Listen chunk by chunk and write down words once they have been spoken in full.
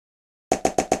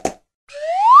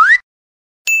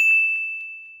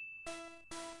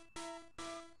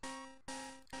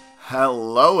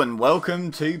Hello and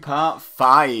welcome to part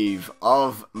 5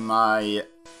 of my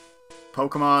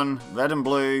Pokemon Red and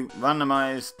Blue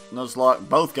Randomiser Nuzlocke,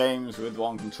 both games with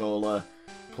one controller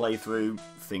playthrough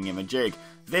thingamajig.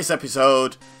 This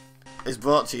episode is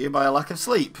brought to you by a lack of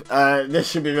sleep.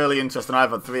 This should be really interesting.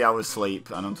 I've had 3 hours sleep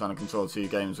and I'm trying to control 2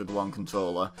 games with one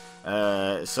controller.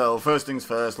 So first things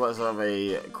first, let's have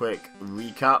a quick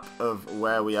recap of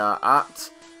where we are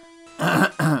at.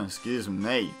 Excuse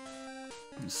me.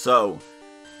 So,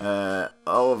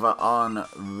 over on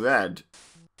Red,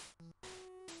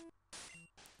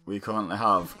 we currently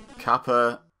have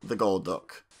Kappa the Gold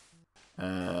Duck.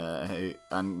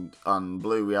 And on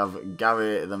Blue we have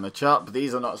Gary the Machop.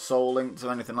 These are not soul linked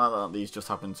or anything like that. These just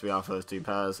happen to be our first 2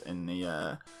 pairs in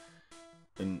the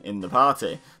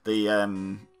party.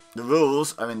 The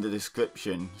rules are in the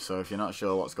description, so if you're not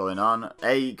sure what's going on,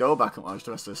 A, go back and watch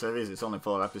the rest of the series, it's only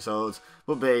 4 episodes,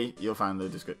 but B, you'll find the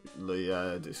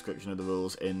description of the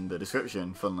rules in the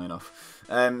description, funnily enough.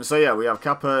 So yeah, we have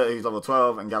Kappa, who's level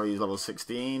 12, and Gary, who's level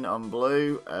 16 on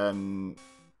Blue.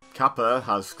 Kappa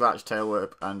has Scratch, Tail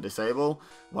Whip, and Disable,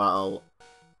 while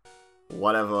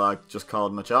whatever I just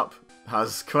called Machop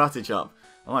has Karate Chop.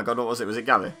 Oh my god, what was it? Was it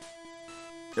Gary?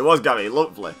 It was Gary,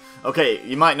 lovely. Okay,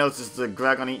 you might notice the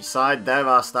Greg on each side. They're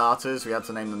our starters. We had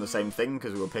to name them the same thing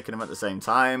because we were picking them at the same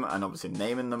time and obviously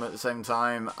naming them at the same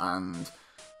time, and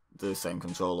the same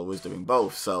controller was doing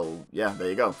both. So, yeah, there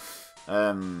you go.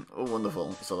 Oh,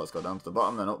 wonderful. So let's go down to the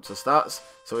bottom, then up to stats.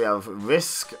 So we have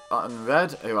Risk on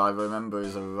Red, who I remember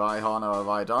is a Rhyhorn or a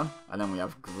Rhydon. And then we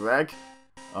have Greg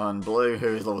on Blue,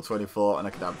 who is level 24 and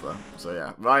a Kadabra. So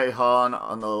yeah, Rhyhorn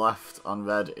on the left on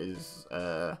Red is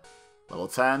level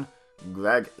 10.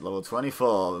 Greg, level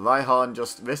 24.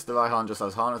 Risk the Rhyhorn just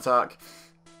has Horn Attack.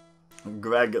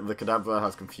 Greg the Kadabra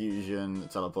has Confusion,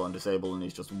 Teleport, and Disable, and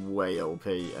he's just way OP.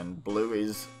 And Blue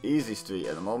is Easy Street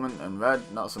at the moment, and Red,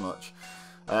 not so much.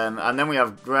 And then we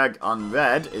have Greg on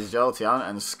Red is Jolteon,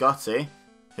 and Scotty,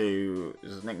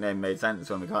 whose nickname made sense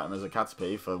when we got him as a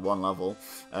Caterpie for 1 level,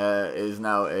 is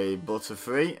now a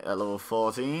Butterfree at level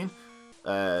 14.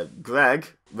 Red Greg,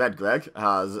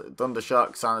 has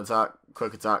Thundershock, Sound Attack,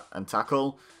 Quick Attack, and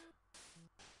Tackle.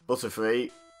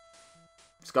 Butterfree,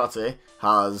 Scotty,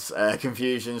 has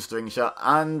Confusion, String Shot,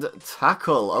 and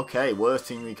Tackle. Okay, worst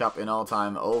team recap in all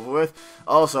time over with.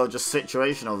 Also, just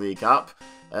situational recap.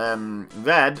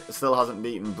 Red still hasn't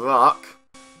beaten Brock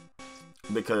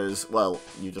because, well,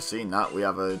 you've just seen that. We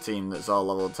have a team that's all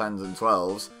level 10s and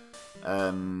 12s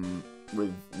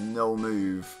with no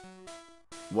move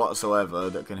whatsoever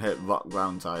that can hit rock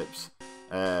ground types.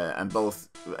 And both,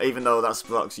 even though that's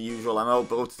Brock's usual MO,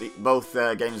 both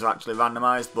games are actually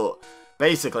randomised, but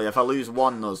basically if I lose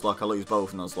one Nuzlocke, I lose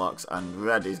both Nuzlockes, and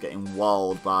Red is getting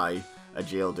walled by a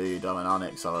Geodude or an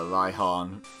Onix or a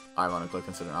Rhyhorn, ironically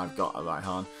considering I've got a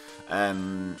Rhyhorn,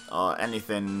 or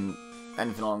anything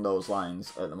along those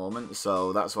lines at the moment,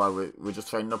 so that's why we're just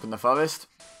training up in the forest.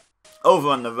 Over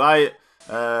on the right,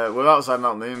 we're outside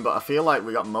Mount Moon, but I feel like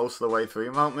we got most of the way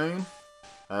through Mount Moon.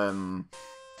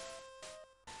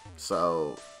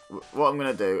 So, what I'm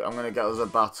going to do, I'm going to get us a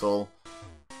battle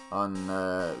on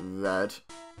Red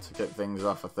to kick things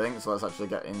off, I think. So let's actually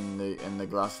get in the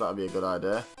grass, that'd be a good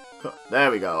idea. There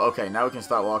we go, okay, now we can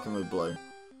start walking with Blue.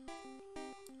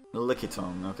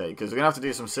 Lickitung, okay, because we're going to have to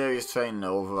do some serious training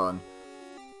over on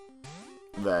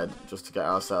Red, just to get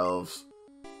ourselves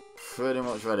pretty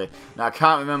much ready. Now, I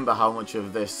can't remember how much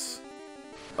of this...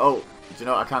 Oh, do you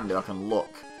know what I can do? I can look.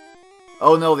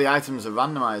 Oh no, the items are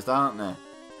randomised, aren't they?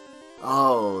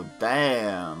 Oh,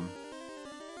 damn.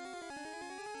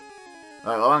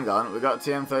 Right, well, hang on. We got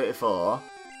TM34.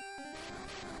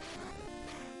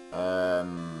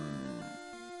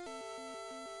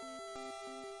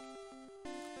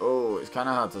 Oh, it's kind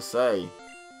of hard to say.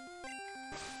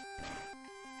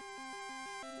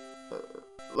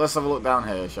 Let's have a look down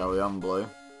here, shall we, on Blue?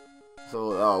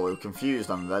 So, oh, we're confused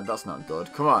on Red. That's not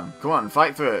good. Come on,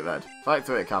 fight through it, Red. Fight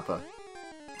through it, Kappa.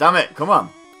 Damn it, come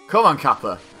on,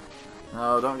 Kappa.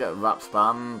 No, don't get rap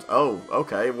spammed. Oh,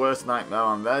 okay. Worst nightmare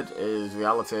on Red is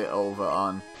reality over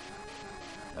on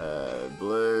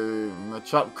Blue.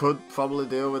 Machop could probably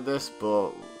deal with this,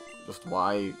 but just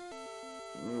why?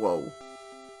 Whoa.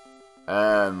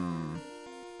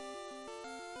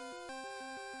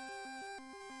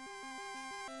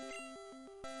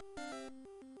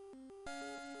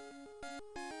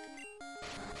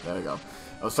 There we go.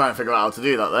 I was trying to figure out how to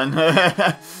do that then.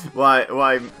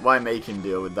 why make him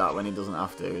deal with that when he doesn't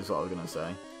have to, is what I was going to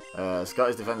say.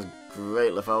 Scotty's defense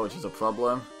greatly fell, which is a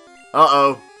problem.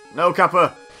 Uh-oh. No,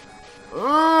 Kappa.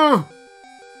 Ooh!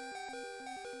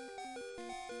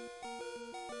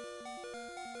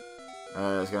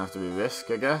 It's gonna have to be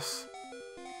Risk, I guess.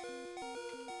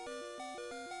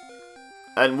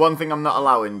 And one thing I'm not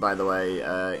allowing, by the way,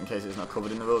 in case it's not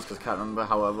covered in the rules, because I can't remember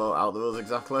how I wrote out the rules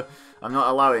exactly, I'm not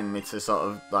allowing me to sort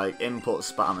of, like, input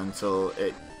spam until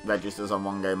it registers on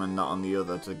one game and not on the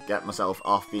other to get myself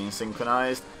off being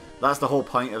synchronized. That's the whole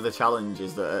point of the challenge,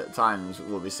 is that at times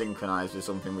we'll be synchronized with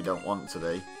something we don't want to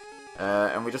be.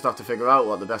 And we just have to figure out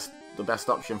what the best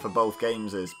option for both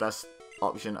games is. Best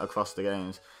option across the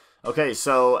games. Okay,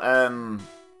 so I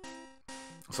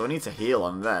need to heal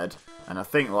on red. And I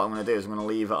think what I'm going to do is I'm going to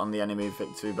leave it on the enemy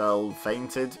victory bell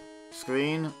fainted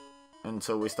screen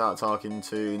until we start talking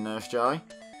to Nurse Joy.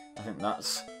 I think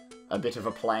that's a bit of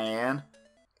a plan.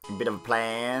 A bit of a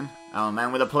plan. I'm a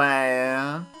man with a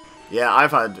plan. Yeah,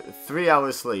 I've had 3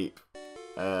 hours sleep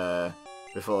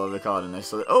before recording this.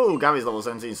 So, oh, Gary's level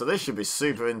 17. So this should be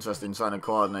super interesting trying to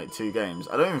coordinate 2 games.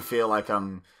 I don't even feel like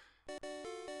I'm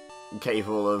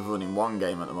capable of running 1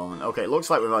 game at the moment. Okay, it looks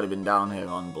like we've already been down here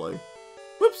on blue.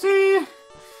 Whoopsie!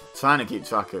 Trying to keep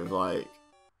track of, like...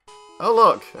 Oh,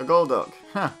 look! A gold duck.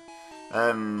 Huh.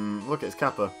 Look, it's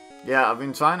Kappa. Yeah, I've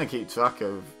been trying to keep track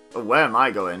of... Oh, where am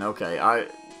I going? Okay,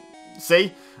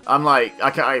 See? I'm like, I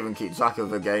can't even keep track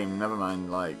of the game. Never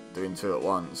mind, like, doing 2 at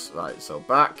once. Right, so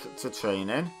back to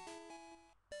training.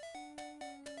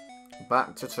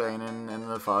 Back to training in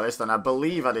the forest. And I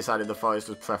believe I decided the forest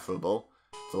was preferable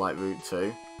to, like, Route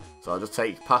 2. So I'll just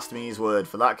take Past Me's word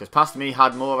for that, because Past Me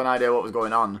had more of an idea what was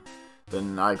going on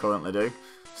than I currently do.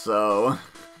 So,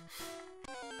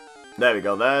 there we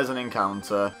go, there's an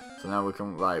encounter. So now we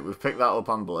can, right, we've picked that up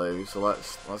on blue, so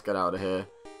let's get out of here.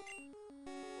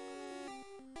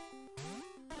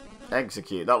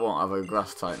 Execute, that won't have a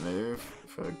grass type move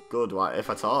for a good while, if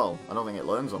at all. I don't think it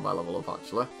learns one by level up,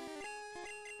 actually.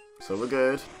 So we're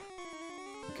good.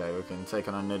 Okay, we can take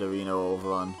on a Nidorino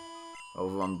over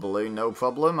on blue, no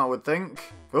problem, I would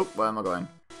think. Oh, where am I going?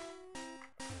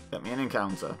 Get me an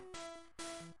encounter.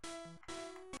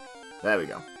 There we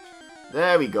go.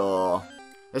 There we go.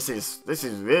 This is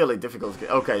really difficult to get.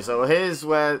 Okay, so here's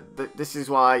where this is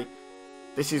why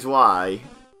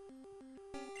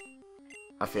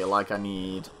I feel like I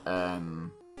need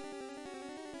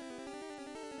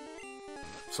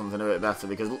something a bit better,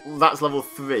 because that's level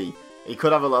 3. He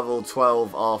could have a level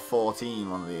 12 or 14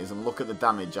 one of these, and look at the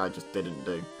damage I just didn't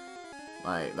do.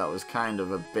 Like, that was kind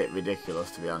of a bit ridiculous,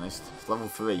 to be honest. It's level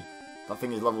 3. That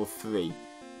thing is level 3.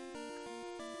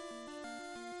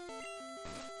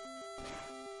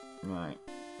 Right.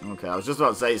 Okay, I was just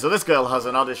about to say, so this girl has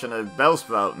an audition of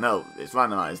Bellsprout. No, it's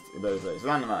randomised. It's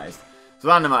randomised. It's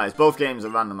randomised. Both games are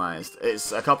randomised.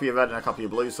 It's a copy of red and a copy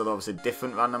of blue, so they're obviously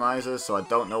different randomisers, so I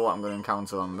don't know what I'm going to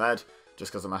encounter on red,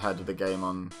 just because I'm ahead of the game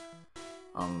on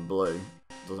blue.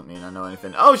 Doesn't mean I know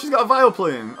anything. Oh, she's got a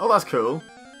Vileplume! Oh, that's cool.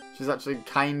 She's actually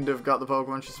kind of got the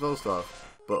Pokemon she's supposed to have,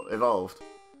 but evolved.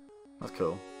 That's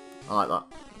cool. I like that.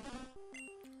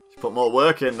 She put more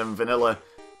work in than vanilla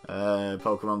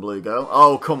Pokemon Blue girl.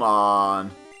 Oh, come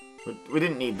on. We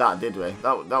didn't need that, did we?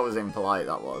 That was impolite,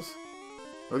 that was.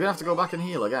 We're going to have to go back and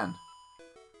heal again.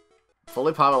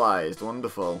 Fully paralysed.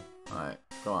 Wonderful. Alright,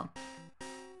 come on.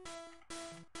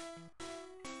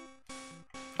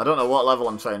 I don't know what level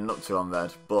I'm training up to on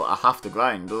red, but I have to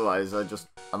grind, otherwise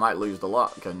I might lose the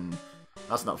luck, and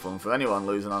that's not fun for anyone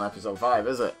losing on episode 5,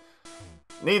 is it?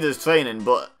 Neither's training,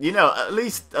 but, you know, at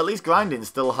least grinding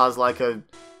still has, like, a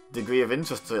degree of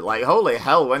interest to it. Like, holy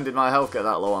hell, when did my health get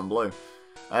that low on blue?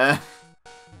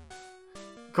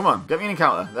 Come on, get me an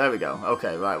encounter. There we go.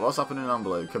 Okay, right, what's happening on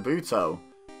blue? Kabuto.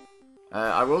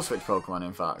 I will switch Pokemon,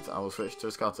 in fact. I will switch to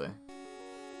Scotty.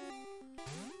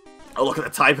 Oh, look at the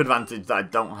type advantage that I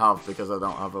don't have because I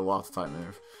don't have a water type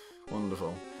move.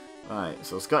 Wonderful. Right,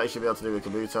 so Scotty should be able to do with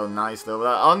Kabuto nicely over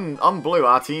there. On blue,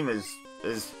 our team is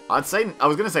I'd say, I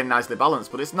was going to say nicely balanced,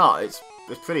 but it's not. It's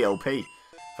pretty OP, if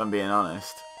I'm being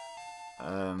honest.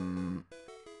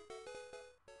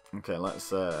 Okay,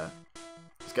 let's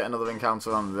get another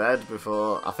encounter on red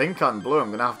before... I think on blue I'm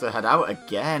going to have to head out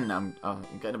again. I'm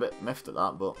getting a bit miffed at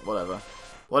that, but whatever.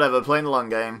 Whatever, playing the long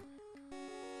game.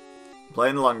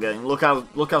 Playing the long game. Look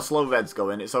how slow red's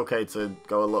going. It's okay to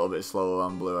go a little bit slower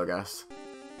on blue, I guess.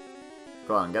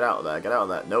 Go on, get out of there, get out of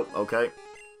there. Nope, okay.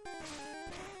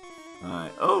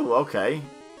 Alright. Oh, okay.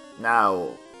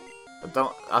 Now,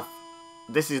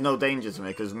 this is no danger to me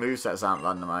because movesets aren't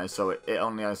randomised, so it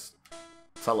only has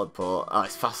teleport. Oh,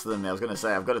 it's faster than me. I was going to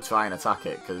say, I've got to try and attack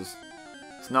it because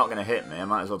it's not going to hit me. I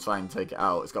might as well try and take it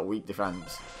out. It's got weak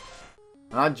defense.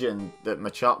 Imagine that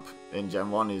Machop in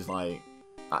Gen 1 is like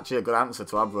actually a good answer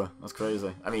to Abra. That's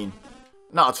crazy. I mean,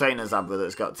 not a trainer's Abra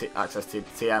that's got access to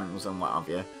TMs and what have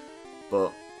you,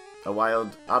 but a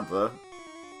wild Abra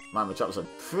My Machop's a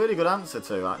pretty good answer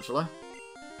to, actually.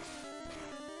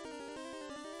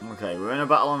 Okay, we're in a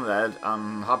battle on red.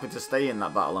 I'm happy to stay in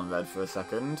that battle on red for a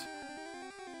second.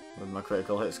 With my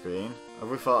critical hit screen. Have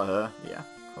we fought her? Yeah,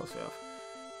 of course we have.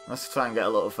 Let's try and get a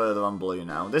little further on blue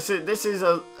now. This is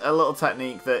a little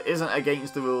technique that isn't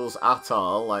against the rules at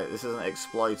all. Like, this isn't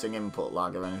exploiting input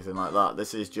lag or anything like that.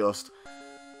 This is just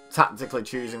tactically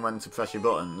choosing when to press your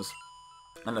buttons.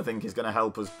 And I think is going to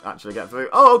help us actually get through.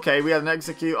 Oh, okay, we had an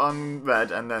execute on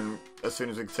red, and then as soon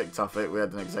as we ticked off it, we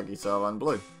had an executor on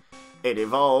blue. It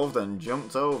evolved and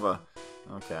jumped over.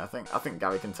 Okay, I think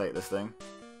Gary can take this thing.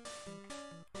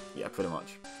 Yeah, pretty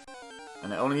much.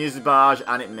 And it only uses barrage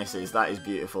and it misses. That is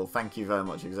beautiful. Thank you very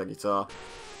much, Executor.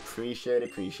 Appreciate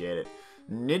it, appreciate it.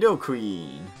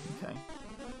 Nidoqueen. Okay.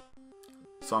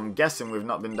 So I'm guessing we've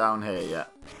not been down here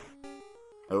yet.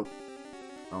 Oh.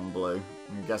 On blue.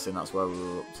 I'm guessing that's where we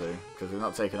were up to. Because we've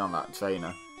not taken on that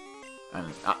trainer.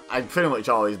 And I pretty much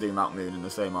always do Mount Moon in the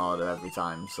same order every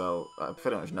time. So I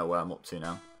pretty much know where I'm up to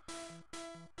now.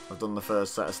 I've done the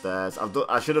first set of stairs.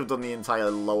 I should have done the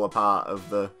entire lower part of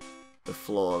the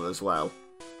floor as well,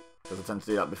 because I tend to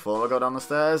do that before I go down the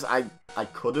stairs. I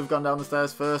could have gone down the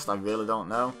stairs first. I really don't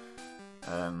know.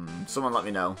 Someone let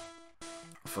me know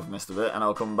if I've missed a bit, and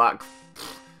I'll come back.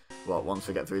 What, once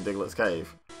we get through Diglett's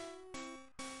cave?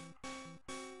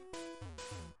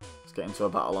 Let's get into a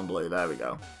battle on blue. There we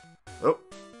go. Oh,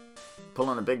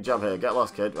 pulling a big jab here. Get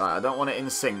lost, kid. Right, I don't want it in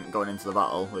sync going into the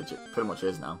battle, which it pretty much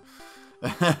is now.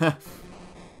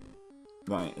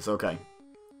 Right, it's okay.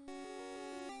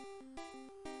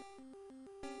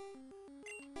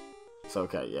 It's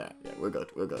okay, yeah, we're good,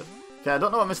 we're good. Okay, I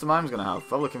don't know what Mr. Mime's gonna have.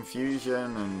 Probably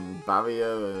confusion and barrier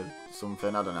or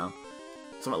something, I don't know.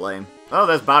 Something lame. Oh,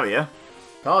 there's barrier.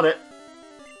 Called it.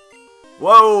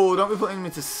 Whoa, don't be putting me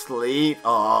to sleep.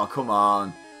 Oh, come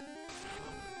on.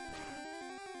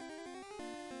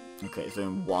 Okay, it's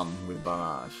doing 1 with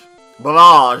barrage.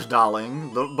 Barrage,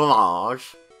 darling. The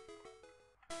barrage.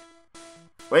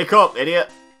 Wake up, idiot.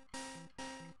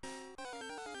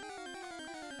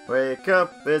 Wake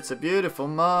up, it's a beautiful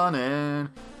morning.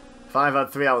 If I've had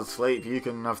 3 hours sleep, you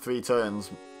can have 3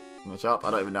 turns. Machop,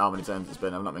 I don't even know how many turns it's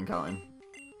been, I've not been counting.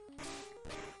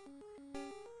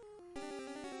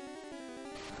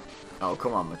 Oh,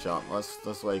 come on, Machop,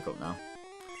 let's wake up now.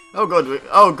 Oh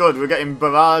good, we're getting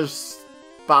barrage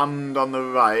spammed on the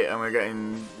right, and we're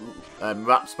getting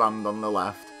rap spammed on the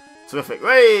left. Terrific.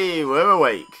 Hey, we're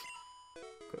awake.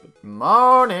 Good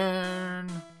morning.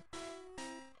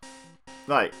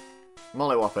 Right,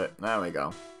 mollywhop it. There we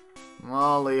go.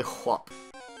 Mollywhop.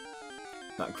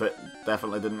 That crit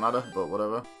definitely didn't matter, but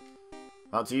whatever.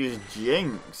 Had to use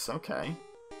Jinx. Okay.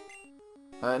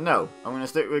 No, I'm going to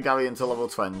stick with Gary until level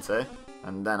 20,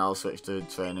 and then I'll switch to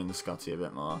training Scotty a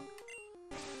bit more.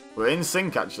 We're in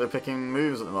sync actually, picking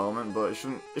moves at the moment, but it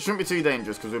shouldn't be too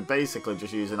dangerous because we're basically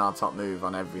just using our top move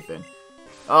on everything.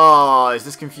 Oh, is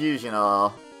this confusion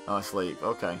or sleep?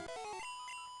 Okay.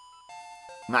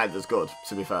 Neither's good,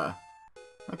 to be fair.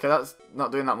 Okay, that's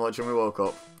not doing that much when we woke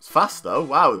up. It's fast though,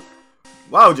 wow.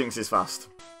 Wow, Jinx is fast.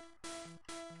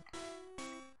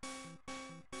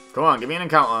 Come on, give me an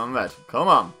encounter on red. Come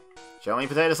on. Show me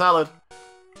potato salad.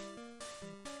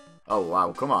 Oh,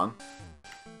 wow, come on.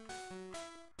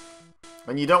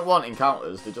 When you don't want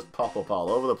encounters, they just pop up all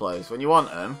over the place. When you want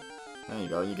them, there you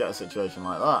go, you get a situation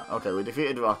like that. Okay, we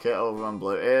defeated Rocket over on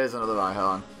blue. Here's another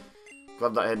Rhyhorn.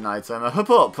 Grab that hidden item. Hop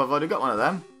up! I've already got one of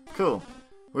them. Cool.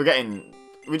 We're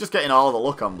just getting all the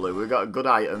luck on blue. We've got good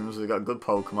items, we've got good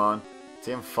Pokemon.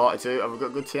 TM42, have we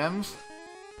got good TMs?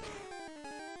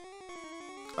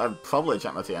 I'd probably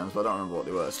check my TMs, but I don't remember what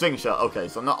they were. String Shot, okay,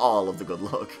 so not all of the good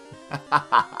luck.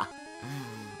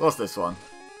 What's this one?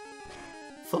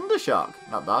 Thundershock,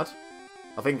 not bad.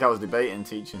 I think I was debating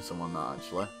teaching someone that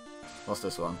actually. What's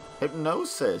this one?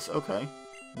 Hypnosis, okay.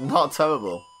 Not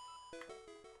terrible.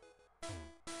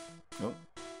 Nope.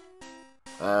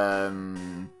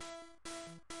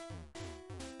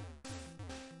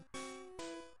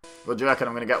 What do you reckon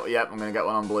I'm going to get? Yep, I'm going to get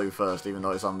one on blue first, even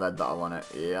though it's on red that I want it.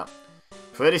 Yeah.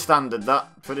 Pretty standard,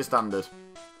 that. Pretty standard.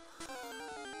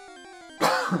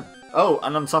 Oh,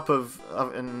 and on top of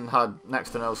having had next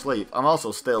to no sleep, I'm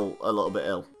also still a little bit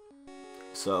ill.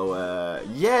 So,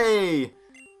 yay!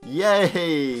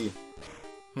 Yay!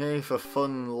 Yay for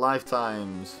fun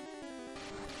lifetimes.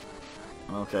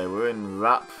 Okay, we're in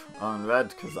rap on red,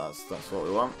 because that's what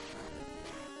we want.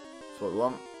 That's what we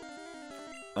want.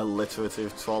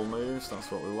 Alliterative troll moves, that's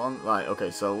what we want. Right,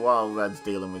 okay, so while red's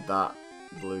dealing with that,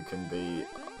 blue can be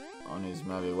on his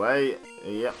merry way.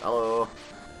 Yep, hello.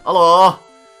 Hello!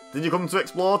 Did you come to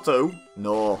explore too?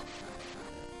 No.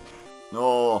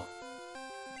 No.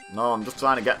 No, I'm just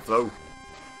trying to get through.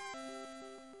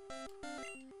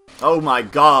 Oh my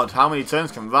god, how many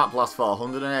turns can that last for?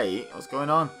 108? What's going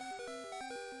on?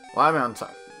 Why am I on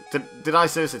time? Did I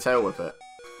seriously tail whip it?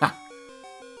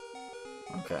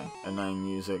 Okay, and then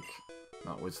music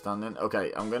notwithstanding.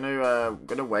 Okay, I'm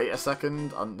gonna wait a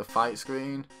second on the fight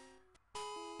screen.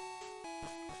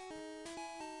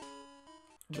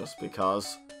 Just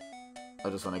because I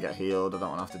just want to get healed. I don't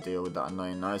want to have to deal with that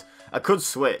annoying noise. I could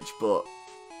switch, but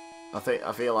I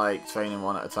feel like training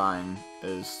one at a time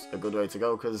is a good way to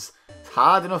go because it's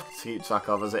hard enough to keep track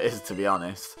of as it is, to be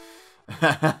honest.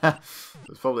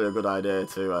 It's probably a good idea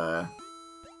to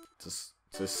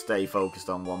stay focused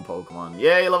on one Pokemon.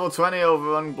 Yay, level 20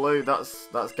 over on Blue. That's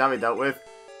Gary dealt with.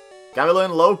 Gary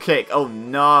learned low kick. Oh,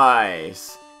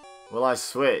 nice. Will I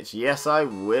switch? Yes, I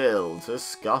will to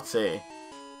Scotty.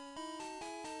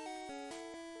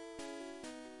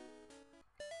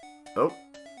 Oh.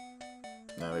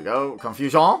 There we go.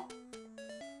 Confusion.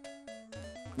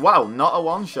 Wow, not a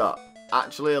one-shot.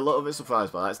 Actually, a little bit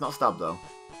surprised by that. It's not stab, though.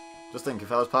 Just think,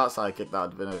 if I was part Psychic,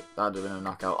 that'd have been a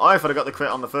knockout. Oh, if I'd have got the crit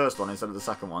on the first one instead of the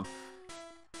second one.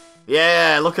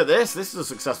 Yeah, look at this. This is a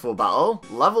successful battle.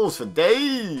 Levels for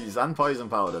days. And Poison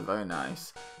Powder. Very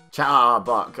nice.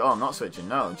 Charbok. Oh, I'm not switching.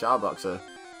 No, Charbok's a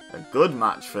good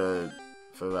match for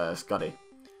Scotty.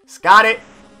 Scotty!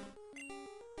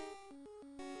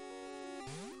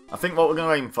 I think what we're going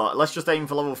to aim for, let's just aim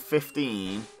for level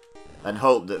 15 and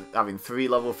hope that having 3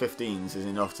 level 15s is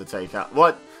enough to take out.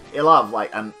 What? He'll have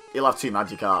like he'll have 2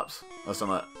 Magikarps or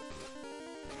something.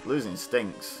 Losing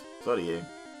stinks. So do you.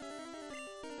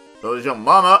 So does your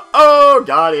mama. Oh,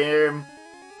 got him.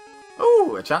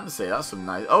 Oh, a Chansey. That's some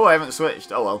nice. Oh, I haven't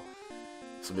switched. Oh well.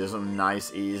 This will be some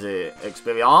nice, easy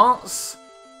experience.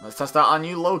 Let's test out our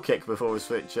new low kick before we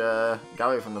switch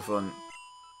Gary from the front.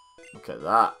 Look at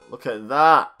that. Look at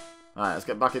that. Alright, let's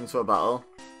get back into a battle.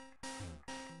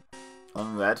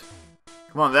 On Red.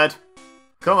 Come on, Red.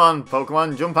 Come on,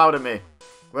 Pokemon. Jump out at me.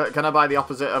 Where, can I buy the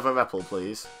opposite of a Repple,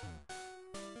 please?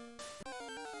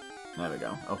 There we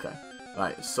go. Okay.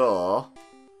 Right, so...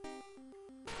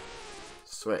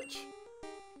 switch.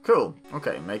 Cool.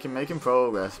 Okay, making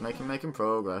progress. Making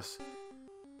progress.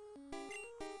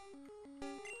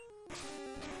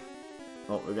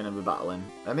 Oh, we're going to be battling.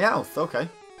 Meowth, okay.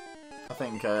 I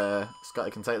think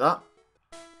Scotty can take that.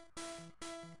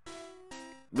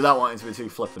 Without wanting to be too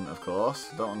flippant, of course.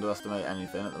 Don't underestimate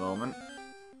anything at the moment.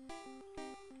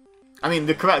 I mean,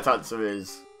 the correct answer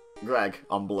is Greg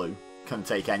on Blue can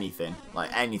take anything.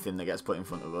 Like, anything that gets put in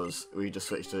front of us. We just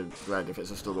switch to Greg if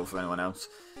it's a struggle for anyone else.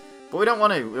 But we don't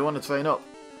want to. We want to train up.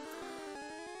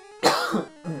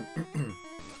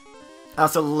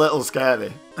 That's a little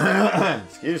scary.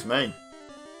 Excuse me.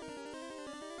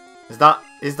 Is that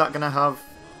going to have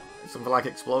something like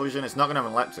Explosion? It's not going to have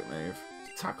an electric move.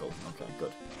 It's Tackle. Okay,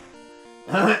 good.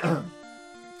 I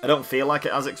don't feel like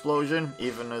it has Explosion,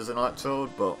 even as an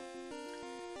Electrode, but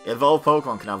evolved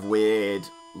Pokemon can have weird,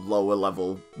 lower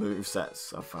level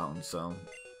movesets, I've found, so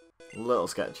a little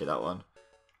sketchy, that one.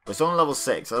 But it's only level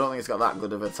 6, I don't think it's got that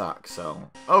good of attack, so...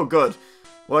 Oh, good.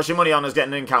 What's your money on us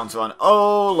getting an encounter on?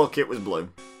 Oh, look, it was Blue.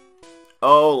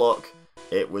 Oh, look,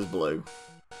 it was Blue.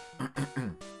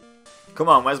 Come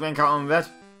on, where's my encounter on Red?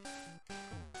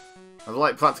 I've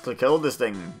like practically killed this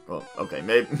thing. Well, okay,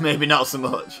 maybe not so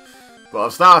much. But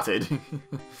I've started.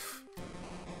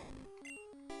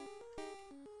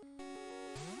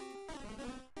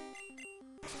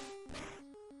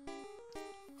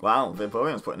 Wow,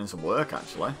 Vaporeon's putting in some work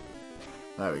actually.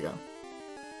 There we go.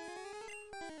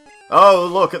 Oh,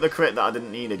 look at the crit that I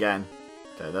didn't need again.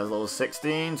 Okay, there's level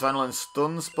 16. Trying to learn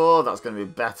Stun Spore. That's going to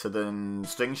be better than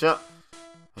String Shot.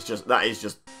 That is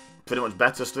just pretty much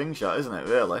better String Shot, isn't it,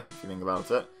 really, if you think about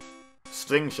it?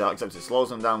 String Shot, except it slows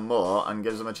them down more and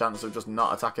gives them a chance of just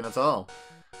not attacking at all.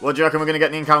 What do you reckon we're going to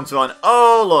get the encounter on?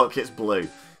 Oh, look, it's Blue.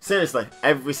 Seriously,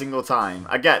 every single time.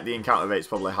 I get the encounter rate's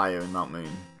probably higher in Mount Moon,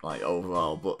 like,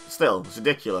 overall, but still, it's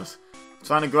ridiculous. I'm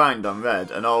trying to grind on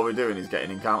Red, and all we're doing is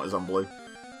getting encounters on Blue.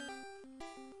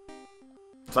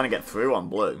 I'm trying to get through on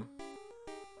Blue.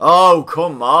 Oh,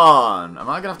 come on! Am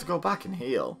I going to have to go back and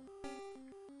heal?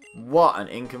 What an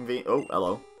inconvenient... Oh,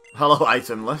 hello. Hello,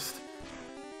 item list.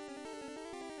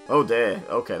 Oh dear.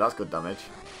 Okay, that's good damage.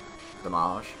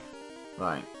 Damage.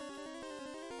 Right.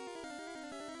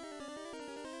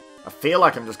 I feel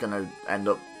like I'm just going to end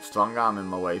up strong-arming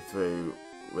my way through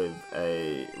with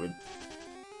a...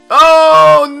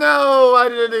 Oh, no! Why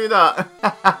did I do that?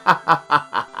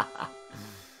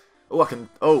 Oh, I can...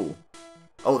 Oh.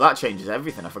 Oh, that changes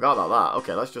everything. I forgot about that.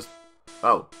 Okay, let's just...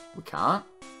 Oh, we can't?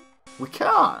 We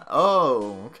can't?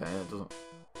 Oh, okay, that doesn't...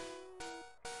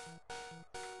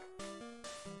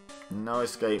 No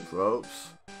escape ropes.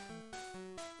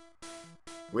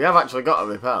 We have actually got a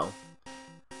repel.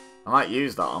 I might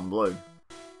use that on blue.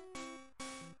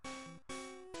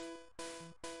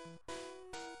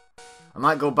 I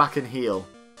might go back and heal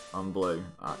on blue,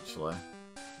 actually.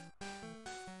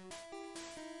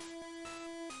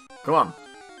 Come on.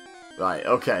 Right,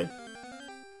 okay.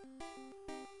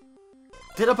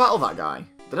 Did I battle that guy?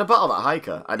 Did I battle that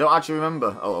hiker? I don't actually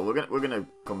remember. Oh, well, we're gonna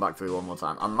come back through one more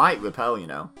time. I might repel, you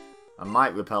know. I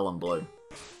might repel on blue.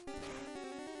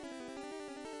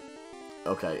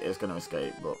 Okay, it's gonna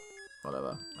escape, but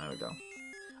whatever. There we go.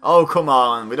 Oh, come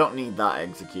on. We don't need that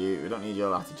execute. We don't need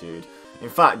your attitude. In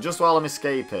fact, just while I'm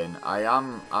escaping, I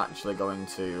am actually going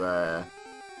to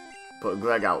put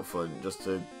Greg out front just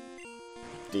to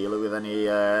deal with any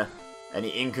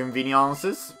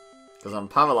inconveniences. Because I'm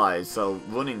paralysed, so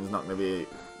running's not going to be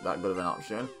that good of an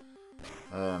option.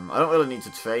 I don't really need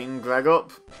to train Greg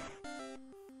up.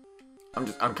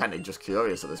 I'm kind of just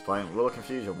curious at this point. Will of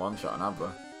Confusion one-shot on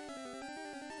Abra?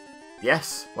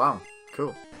 Yes! Wow,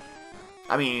 cool.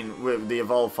 I mean, with the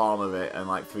evolved form of it and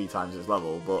like 3 times its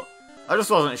level, but I just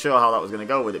wasn't sure how that was going to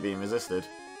go with it being resisted.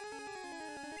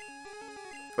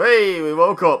 Hey, we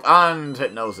woke up, and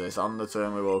Hypnosis on the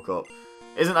turn we woke up.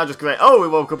 Isn't that just great? Oh, we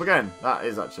woke up again. That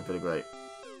is actually pretty great.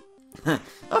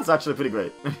 That's actually pretty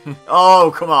great.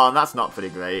 Oh, come on. That's not pretty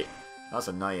great. That's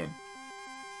annoying.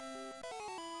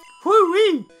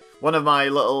 Woo-wee! One of my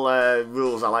little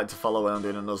rules I like to follow when I'm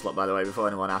doing a Nuzlocke, by the way, before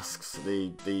anyone asks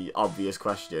the obvious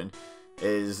question,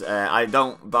 is I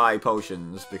don't buy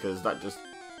potions because that just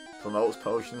promotes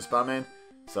potion spamming.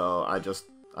 So I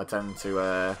tend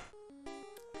to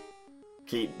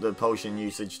keep the potion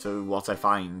usage to what I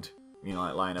find. You know,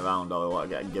 like lying around or what I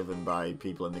get given by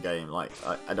people in the game. Like,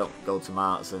 I don't go to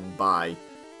marts and buy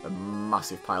a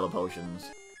massive pile of potions.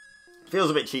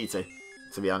 Feels a bit cheaty,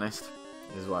 to be honest.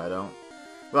 Is why I don't.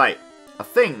 Right, I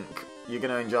think you're going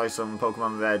to enjoy some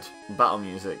Pokemon Red battle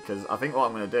music, because I think what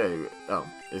I'm going to do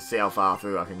is see how far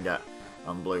through I can get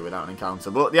on blue without an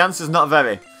encounter. But the answer's not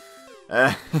very.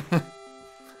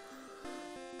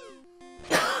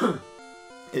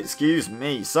 Excuse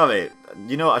me, sorry.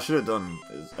 You know what I should have done?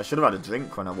 I should have had a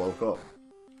drink when I woke up.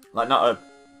 Like, not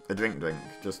a drink,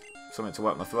 just something to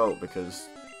wet my throat, because...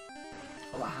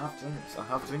 Oh, I have drinks. I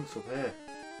have drinks up here.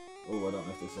 Oh, I don't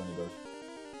know if this is any good.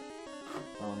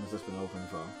 How long has this been open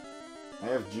for? I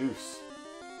have juice.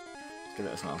 Let's give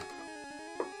it a smell.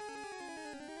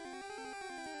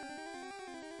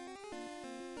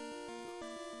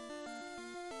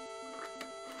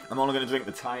 I'm only going to drink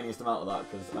the tiniest amount of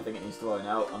that because I think it needs throwing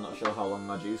out. I'm not sure how long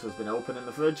my juice has been open in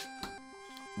the fridge.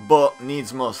 But,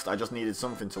 needs must. I just needed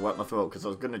something to wet my throat because I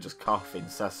was going to just cough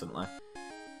incessantly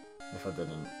if I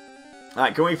didn't.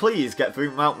 Alright, can we please get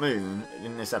through Mount Moon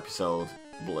in this episode,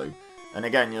 blue? And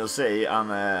again, you'll see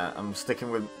I'm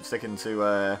sticking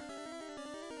to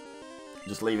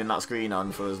just leaving that screen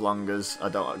on for as long as I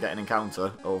don't get an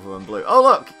encounter over on blue. Oh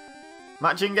look!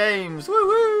 Matching games! Woo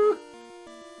woo!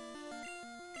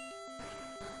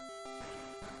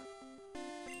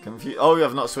 Oh, you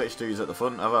have not switched to at the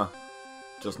front, have I?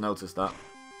 Just noticed that.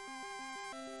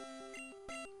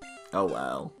 Oh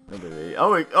well.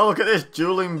 Oh, look at this!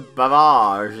 Dueling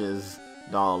barrages,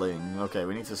 darling. Okay,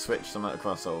 we need to switch some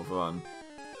crossover on.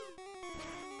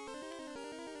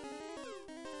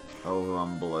 Over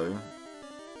on blue.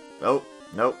 Oh,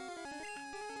 nope.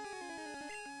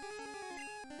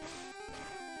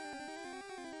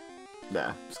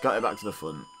 There, just got it back to the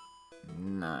front.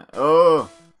 No. Oh!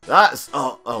 That's...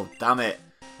 Oh, damn it.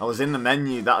 I was in the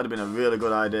menu. That would have been a really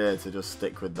good idea to just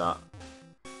stick with that.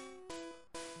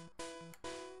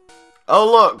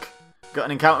 Oh, look! Got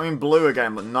an encounter in blue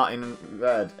again, but not in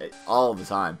red. All the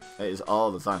time. It is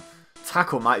all the time.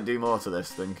 Tackle might do more to this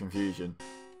than Confusion.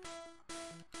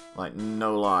 Like,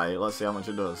 no lie. Let's see how much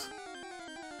it does.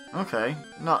 Okay.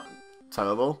 Not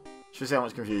terrible. Should we see how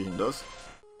much Confusion does?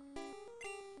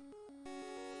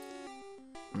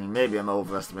 I mean, maybe I'm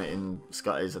overestimating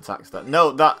Scotty's attack stat.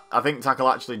 No, I think Tackle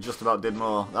actually just about did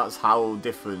more. That's how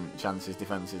different Chance's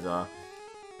defences are.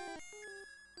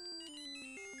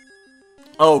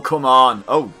 Oh, come on.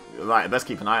 Oh, right, I best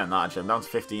keep an eye on that, actually. I'm down to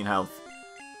 15 health.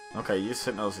 Okay, use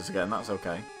Hypnosis again, that's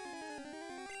okay.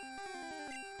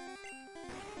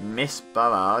 Miss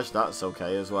Barrage, that's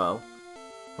okay as well.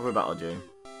 Have we battled you?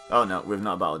 Oh, no, we've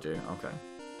not battled you. Okay.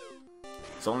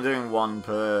 So I'm doing one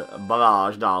per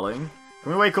barrage, darling.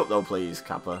 Can we wake up though, please,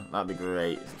 Kappa? That'd be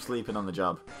great. I'm sleeping on the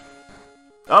job.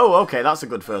 Oh, okay, that's a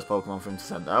good first Pokemon for him to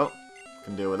send out.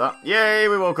 Can deal with that. Yay,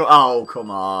 we woke up. Oh,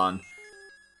 come on.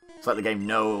 It's like the game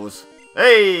knows.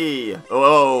 Hey!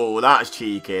 Oh, that's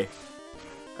cheeky.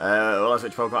 Will I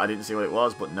switch Pokemon? I didn't see what it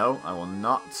was, but no, I will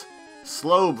not.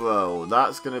 Slowbro,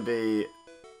 that's going to be...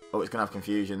 Oh, it's going to have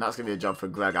confusion. That's going to be a job for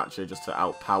Greg, actually, just to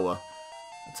outpower,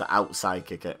 to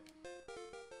out-psychic it.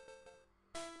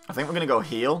 I think we're going to go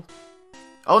heal.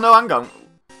 Oh, no, hang on.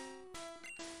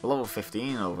 We're level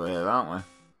 15 over here, aren't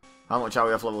we? How much are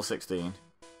we off level 16?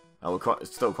 Oh, we're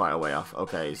still quite a way off.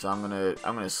 Okay, so I'm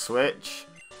gonna switch.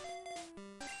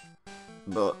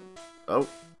 But, oh.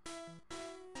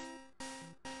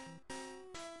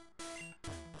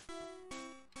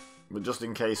 But just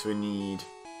in case we need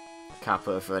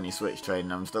Kappa for any switch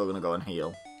training, I'm still going to go and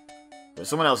heal. It's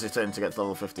someone else's turn to get to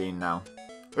level 15 now.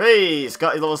 Hey,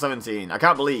 Scotty's level 17. I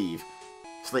can't believe,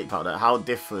 Sleep Powder, how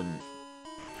different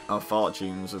our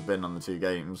fortunes have been on the two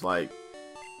games. Like,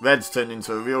 Red's turned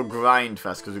into a real grind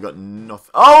fest because we've got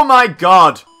nothing. Oh my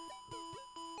god!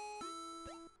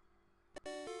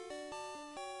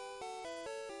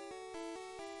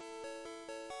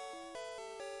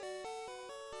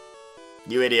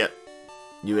 You idiot.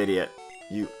 You idiot.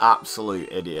 You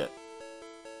absolute idiot.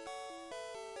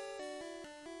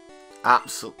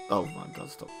 Oh my god,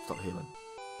 stop healing.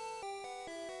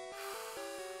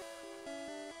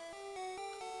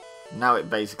 Now it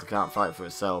basically can't fight for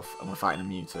itself, and we're fighting a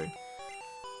Mewtwo.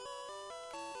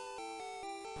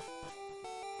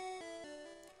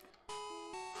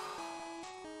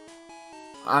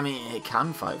 I mean, it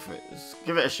can fight for it. Just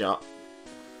give it a shot.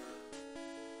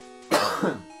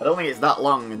 I don't think it's that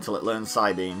long until it learns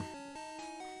Psybeam.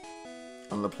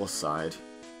 On the plus side.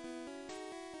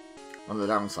 On the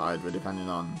downside, we're depending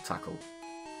on tackle.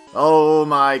 Oh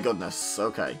my goodness,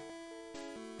 okay.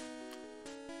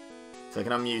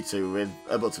 Taking on Mewtwo with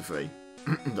a Butterfree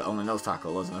that only knows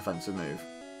tackle as an offensive move.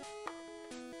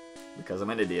 Because I'm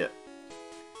an idiot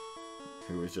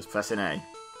who was just pressing A.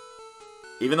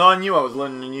 Even though I knew I was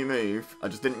learning a new move, I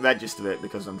just didn't register it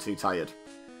because I'm too tired.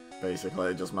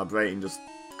 Basically, just my brain just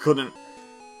couldn't.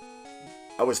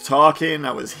 I was talking,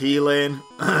 I was healing,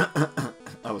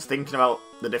 I was thinking about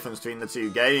the difference between the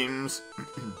two games,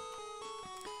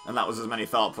 and that was as many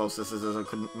thought processes as I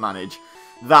could manage.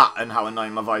 That and how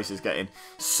annoying my voice is getting.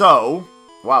 So,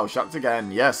 wow, shocked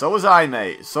again. Yeah, so was I,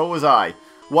 mate. So was I.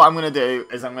 What I'm going to do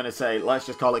is I'm going to say, let's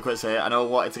just call it quits here. I know I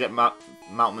wanted to get Mount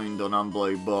Moon done on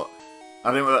Blue, but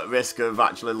I think we're at risk of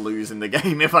actually losing the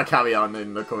game if I carry on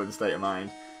in the current state of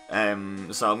mind.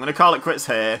 So I'm going to call it quits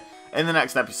here. In the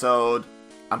next episode,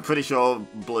 I'm pretty sure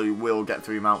Blue will get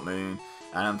through Mount Moon,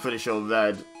 and I'm pretty sure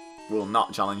Red will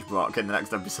not challenge Brock in the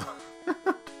next episode.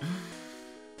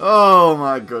 Oh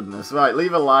my goodness. Right,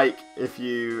 leave a like if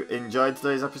you enjoyed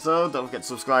today's episode. Don't forget to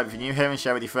subscribe if you're new here and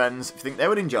share with your friends if you think they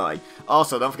would enjoy.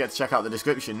 Also, don't forget to check out the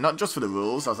description, not just for the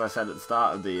rules, as I said at the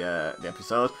start of the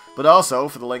episode, but also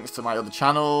for the links to my other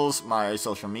channels, my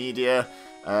social media,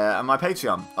 and my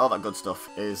Patreon. All that good stuff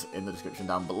is in the description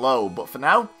down below. But for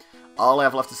now, all I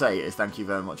have left to say is thank you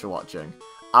very much for watching.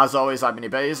 As always, I've been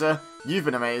Ibeza, you've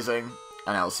been amazing,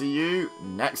 and I'll see you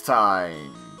next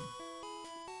time.